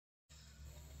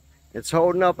It's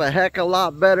holding up a heck of a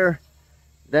lot better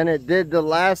than it did the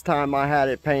last time I had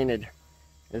it painted,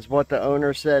 is what the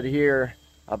owner said here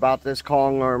about this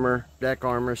Kong Armor deck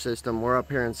armor system. We're up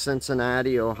here in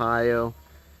Cincinnati, Ohio,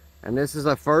 and this is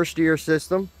a first year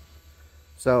system,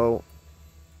 so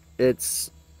it's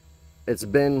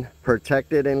been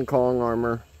protected in Kong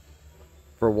Armor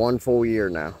for 1 full year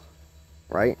now,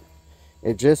 right?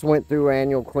 It just went through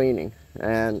annual cleaning,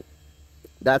 and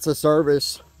that's a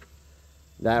service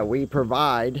that we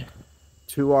provide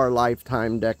to our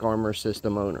lifetime deck armor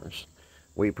system owners.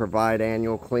 We provide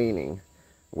annual cleaning.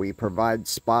 We provide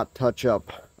spot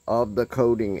touch-up of the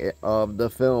coating of the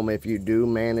film if you do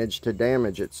manage to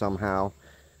damage it somehow.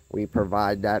 We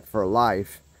provide that for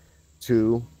life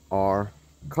to our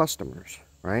customers,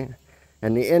 right?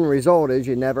 And the end result is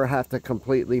you never have to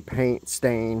completely paint,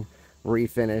 stain,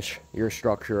 refinish your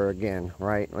structure again,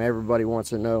 right? Everybody wants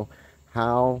to know,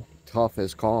 how tough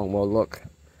is Kong? Well, look,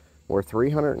 we're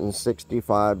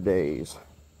 365 days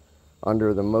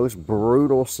under the most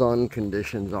brutal sun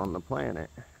conditions on the planet.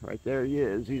 Right there he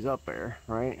is, he's up there,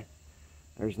 right?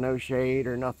 There's no shade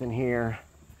or nothing here,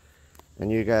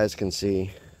 and you guys can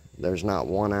see there's not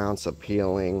 1 ounce of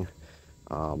peeling.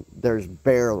 There's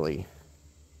barely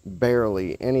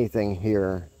anything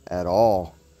here at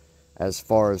all as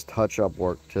far as touch-up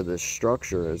work to this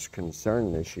structure is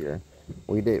concerned this year.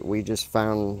 We just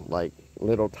found like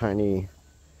little tiny,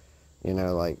 you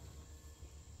know, like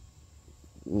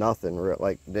nothing real,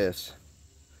 like this.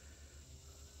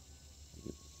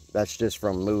 That's just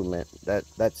from movement.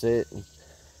 That's it.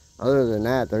 Other than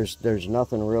that, there's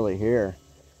nothing really here.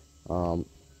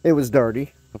 It was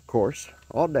dirty, of course.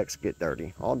 All decks get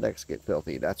dirty. All decks get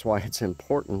filthy. That's why it's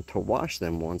important to wash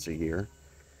them once a year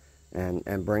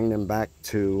and bring them back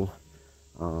to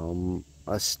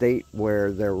a state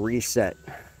where they're reset.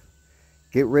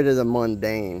 Get rid of the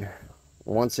mundane.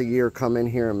 Once a year, come in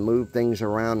here and move things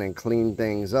around and clean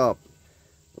things up.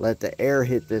 Let the air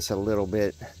hit this a little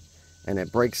bit, and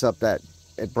it breaks up that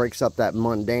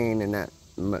mundane and that,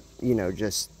 you know,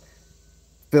 just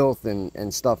filth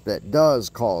and stuff that does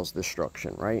cause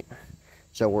destruction, right?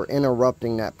 So we're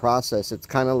interrupting that process. It's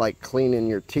kind of like cleaning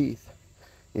your teeth.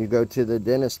 You go to the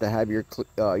dentist to have your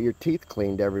teeth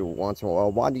cleaned every once in a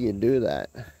while. Why do you do that?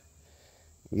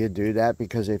 You do that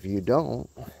because if you don't,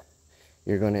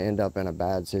 you're going to end up in a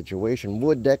bad situation.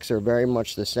 Wood decks are very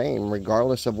much the same,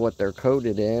 regardless of what they're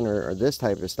coated in or this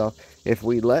type of stuff. If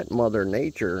we let Mother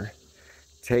Nature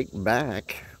take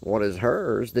back what is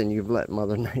hers, then you've let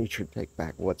Mother Nature take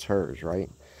back what's hers, right?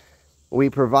 We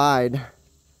provide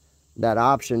that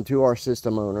option to our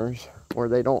system owners where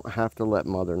they don't have to let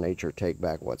Mother Nature take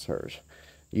back what's hers.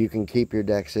 You can keep your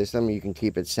deck system, you can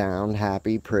keep it sound,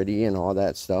 happy, pretty, and all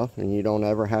that stuff, and you don't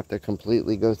ever have to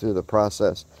completely go through the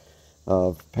process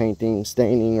of painting,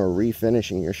 staining, or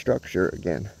refinishing your structure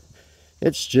again.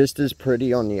 It's just as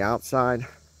pretty on the outside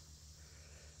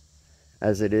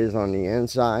as it is on the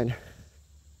inside.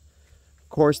 Of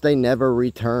course, they never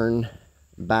return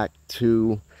back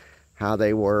to how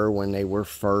they were when they were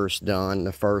first done,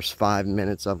 the first 5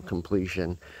 minutes of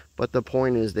completion. But the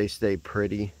point is, they stay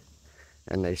pretty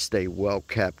and they stay well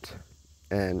kept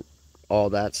and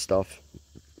all that stuff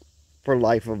for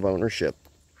life of ownership.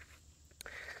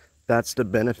 That's the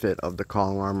benefit of the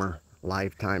Kong Armor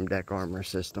lifetime deck armor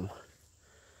system.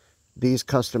 These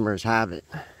customers have it.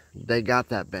 They got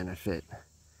that benefit.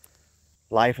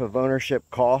 Life of ownership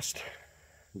cost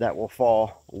that will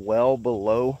fall well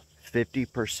below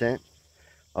 50%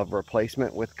 of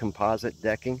replacement with composite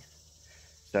decking.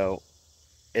 So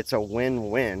it's a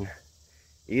win-win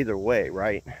either way,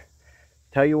 right?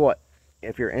 Tell you what,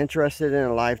 if you're interested in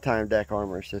a lifetime deck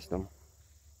armor system,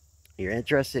 you're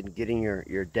interested in getting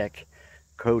your deck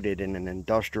coated in an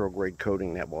industrial grade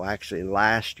coating that will actually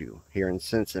last you here in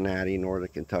Cincinnati, Northern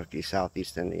Kentucky,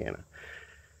 Southeast Indiana,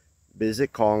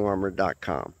 visit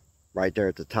kongarmor.com. Right there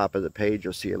at the top of the page,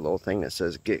 you'll see a little thing that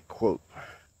says get quote.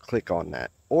 Click on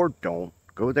that, or don't.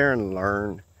 Go there and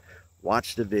learn,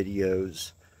 watch the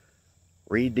videos,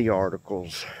 read the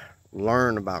articles,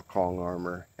 learn about Kong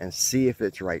Armor, and see if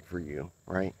it's right for you,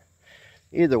 right?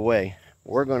 Either way,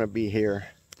 we're going to be here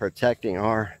protecting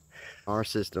our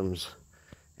systems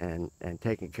and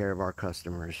taking care of our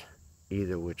customers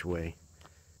either which way.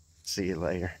 See you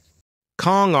later.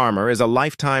 Kong Armor is a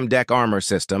lifetime deck armor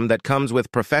system that comes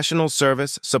with professional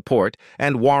service, support,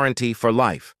 and warranty for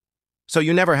life. So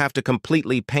you never have to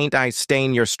completely paint, ice,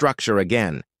 stain your structure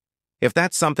again. If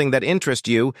that's something that interests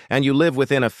you and you live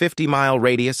within a 50-mile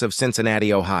radius of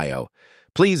Cincinnati, Ohio,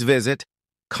 please visit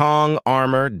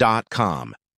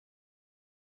kongarmor.com.